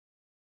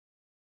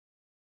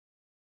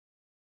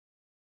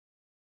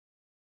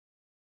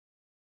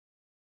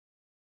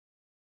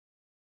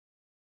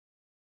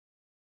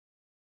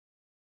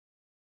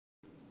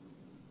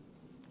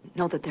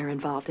know that they're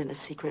involved in a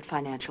secret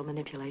financial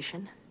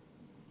manipulation,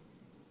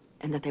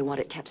 and that they want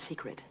it kept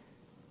secret.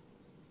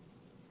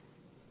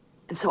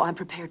 And so I'm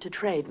prepared to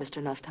trade, Mr.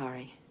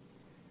 Naftari,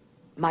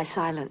 my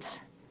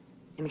silence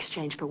in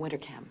exchange for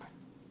Winterchem.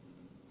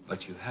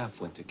 But you have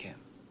Winterchem.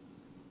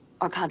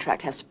 Our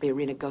contract has to be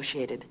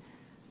renegotiated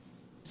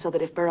so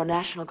that if Borough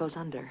National goes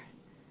under,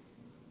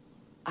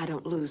 I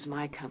don't lose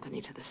my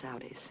company to the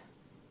Saudis.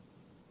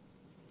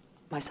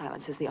 My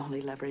silence is the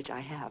only leverage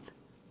I have.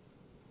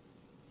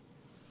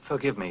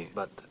 Forgive me,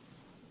 but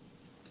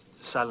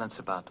silence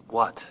about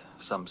what?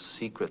 Some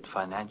secret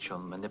financial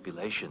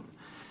manipulation?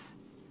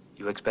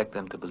 You expect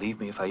them to believe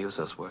me if I use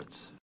those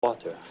words?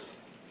 Water.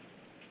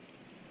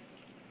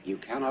 You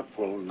cannot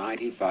pull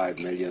 $95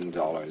 million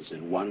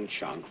in one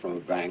chunk from a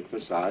bank the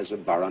size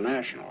of Borough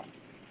National.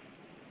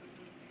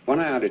 When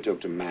I undertook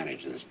to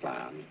manage this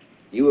plan,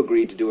 you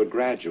agreed to do it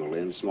gradually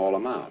in small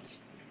amounts.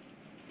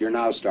 You're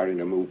now starting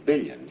to move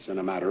billions in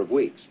a matter of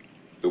weeks.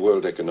 The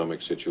world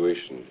economic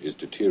situation is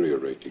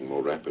deteriorating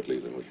more rapidly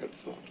than we had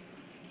thought.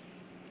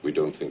 We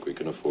don't think we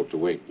can afford to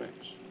wait, Max.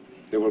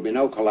 There will be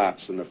no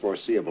collapse in the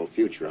foreseeable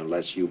future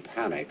unless you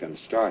panic and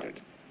start it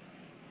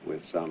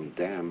with some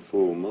damn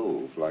fool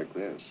move like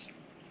this.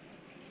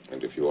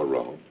 And if you are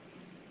wrong,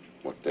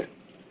 what then?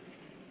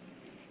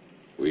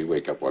 We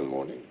wake up one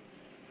morning,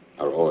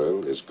 our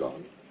oil is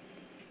gone.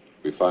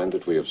 We find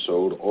that we have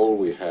sold all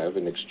we have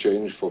in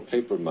exchange for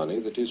paper money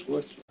that is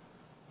worthless.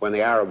 When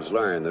the Arabs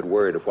learn that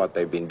word of what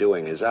they've been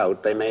doing is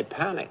out, they may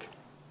panic.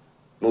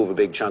 Move a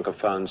big chunk of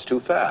funds too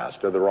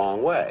fast or the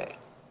wrong way.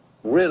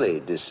 Really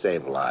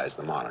destabilize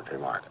the monetary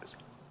markets.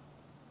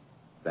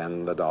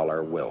 Then the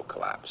dollar will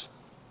collapse.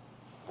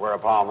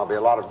 Whereupon there'll be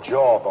a lot of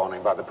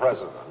jawboning by the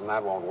president, and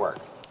that won't work.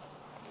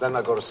 Then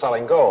they'll go to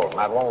selling gold, and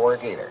that won't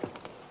work either.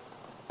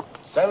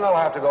 Then they'll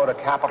have to go to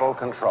capital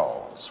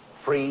controls,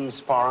 freeze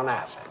foreign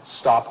assets,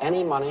 stop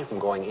any money from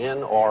going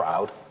in or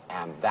out,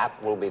 and that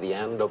will be the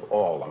end of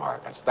all the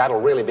markets. That'll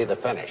really be the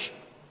finish.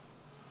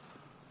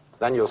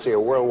 Then you'll see a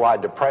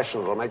worldwide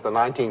depression that'll make the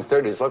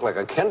 1930s look like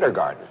a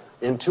kindergarten.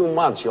 In 2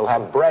 months, you'll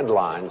have bread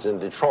lines in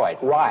Detroit,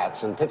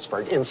 riots in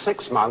Pittsburgh. In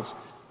 6 months,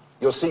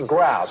 you'll see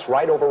grass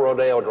right over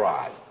Rodeo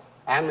Drive,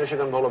 and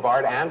Michigan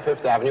Boulevard, and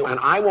Fifth Avenue, and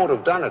I won't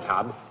have done it,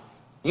 Hub.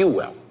 You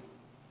will.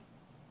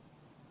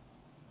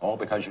 All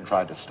because you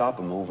tried to stop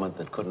a movement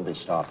that couldn't be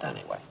stopped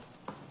anyway.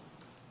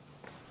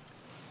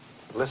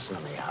 Listen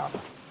to me, Hub.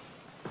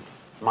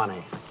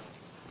 Money,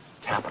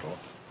 capital,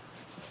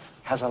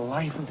 has a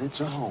life of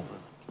its own.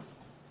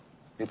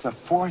 It's a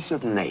force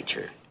of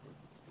nature,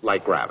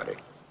 like gravity,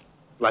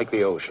 like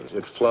the oceans.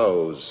 It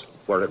flows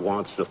where it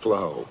wants to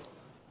flow.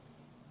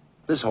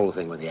 This whole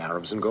thing with the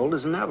Arabs and gold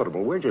is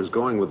inevitable. We're just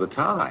going with the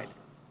tide.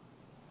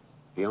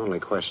 The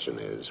only question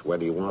is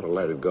whether you want to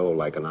let it go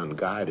like an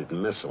unguided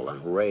missile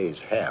and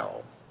raise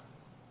hell,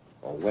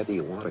 or whether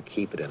you want to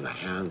keep it in the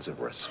hands of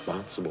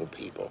responsible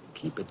people.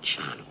 Keep it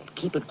channeled.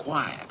 Keep it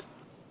quiet.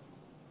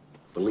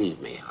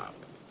 Believe me, Hub,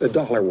 the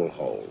dollar will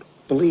hold.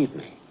 Believe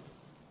me.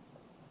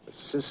 The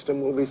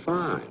system will be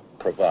fine,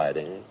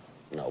 providing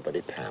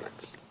nobody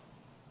panics.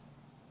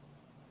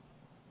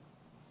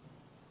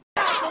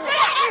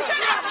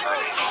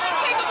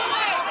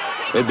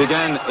 It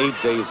began 8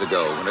 days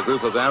ago when a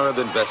group of Arab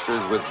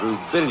investors withdrew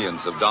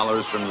billions of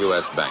dollars from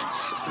U.S.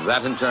 banks.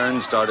 That in turn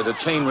started a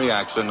chain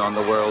reaction on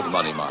the world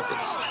money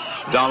markets.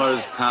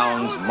 Dollars,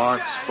 pounds,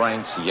 marks,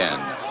 francs, yen.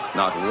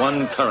 Not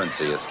one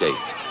currency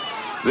escaped.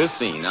 This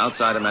scene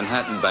outside a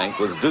Manhattan bank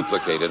was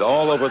duplicated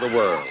all over the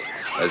world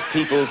as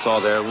people saw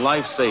their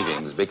life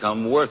savings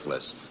become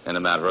worthless in a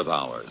matter of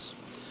hours.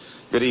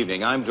 Good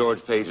evening, I'm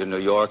George Page in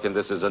New York, and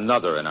this is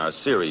another in our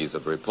series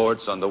of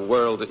reports on the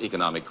world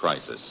economic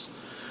crisis.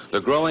 The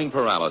growing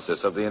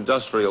paralysis of the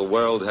industrial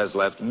world has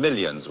left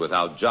millions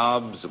without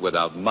jobs,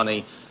 without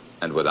money,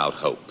 and without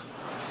hope.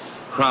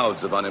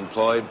 Crowds of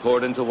unemployed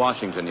poured into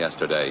Washington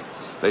yesterday.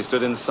 They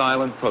stood in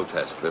silent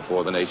protest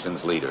before the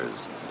nation's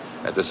leaders.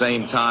 At the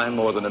same time,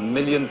 more than 1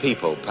 million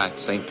people packed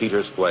St.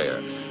 Peter's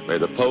Square, where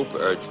the Pope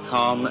urged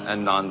calm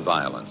and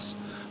nonviolence.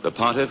 The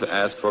Pontiff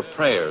asked for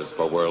prayers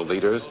for world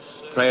leaders,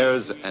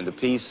 prayers and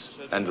peace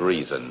and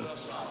reason.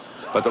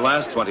 But the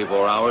last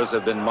 24 hours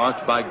have been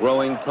marked by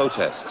growing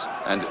protests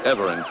and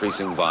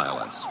ever-increasing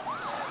violence.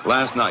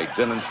 Last night,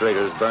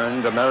 demonstrators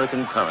burned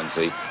American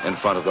currency in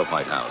front of the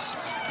White House,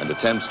 and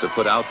attempts to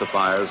put out the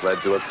fires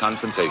led to a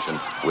confrontation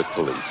with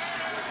police.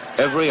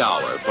 Every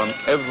hour, from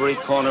every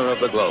corner of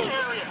the globe,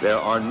 there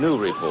are new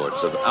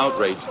reports of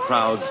outraged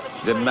crowds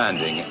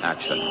demanding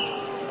action.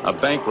 A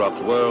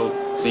bankrupt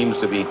world seems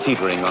to be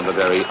teetering on the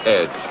very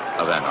edge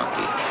of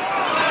anarchy.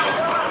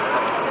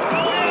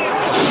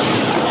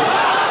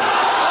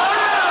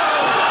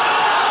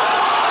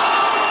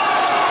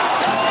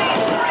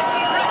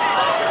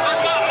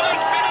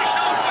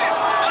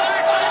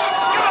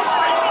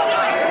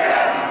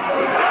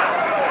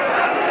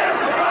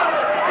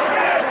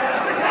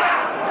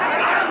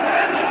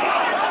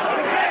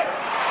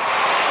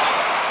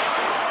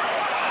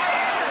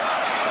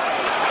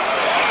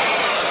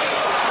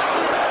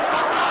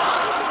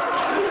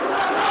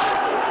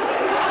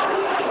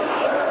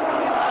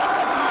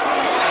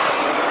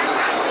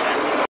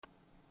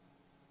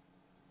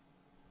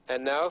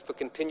 And now for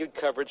continued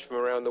coverage from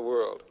around the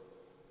world.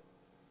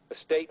 A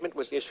statement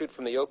was issued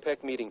from the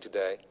OPEC meeting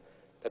today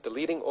that the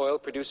leading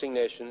oil-producing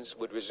nations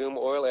would resume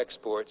oil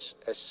exports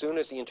as soon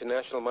as the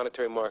international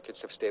monetary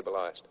markets have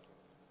stabilized.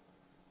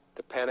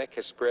 The panic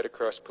has spread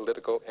across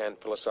political and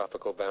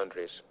philosophical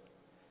boundaries.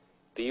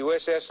 The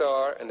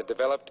USSR and the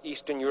developed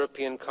Eastern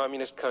European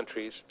communist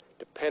countries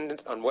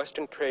dependent on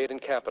Western trade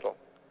and capital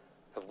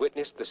have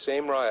witnessed the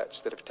same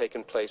riots that have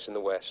taken place in the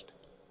West.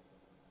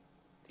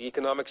 The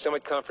Economic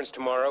Summit Conference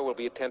tomorrow will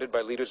be attended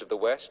by leaders of the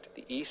West,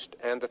 the East,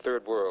 and the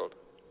Third World.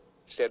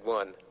 Said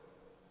one,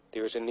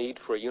 there is a need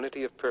for a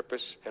unity of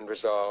purpose and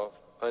resolve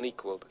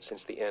unequaled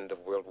since the end of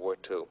World War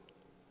II.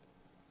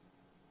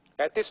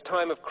 At this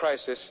time of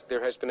crisis,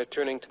 there has been a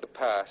turning to the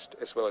past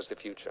as well as the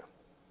future.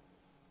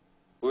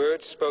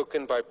 Words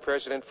spoken by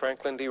President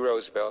Franklin D.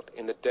 Roosevelt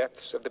in the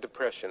depths of the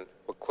Depression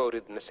were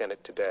quoted in the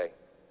Senate today.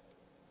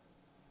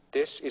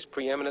 This is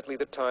preeminently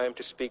the time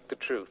to speak the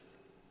truth,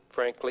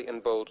 frankly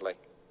and boldly.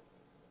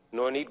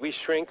 Nor need we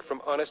shrink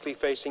from honestly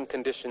facing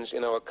conditions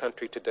in our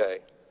country today.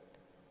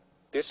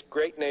 This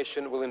great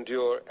nation will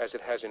endure as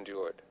it has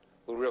endured,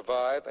 will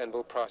revive and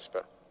will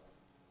prosper.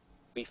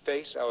 We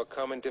face our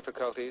common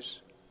difficulties.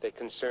 They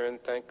concern,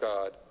 thank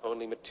God,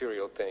 only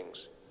material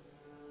things.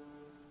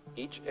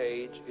 Each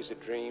age is a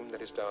dream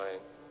that is dying,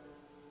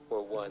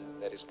 or one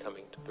that is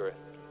coming to birth.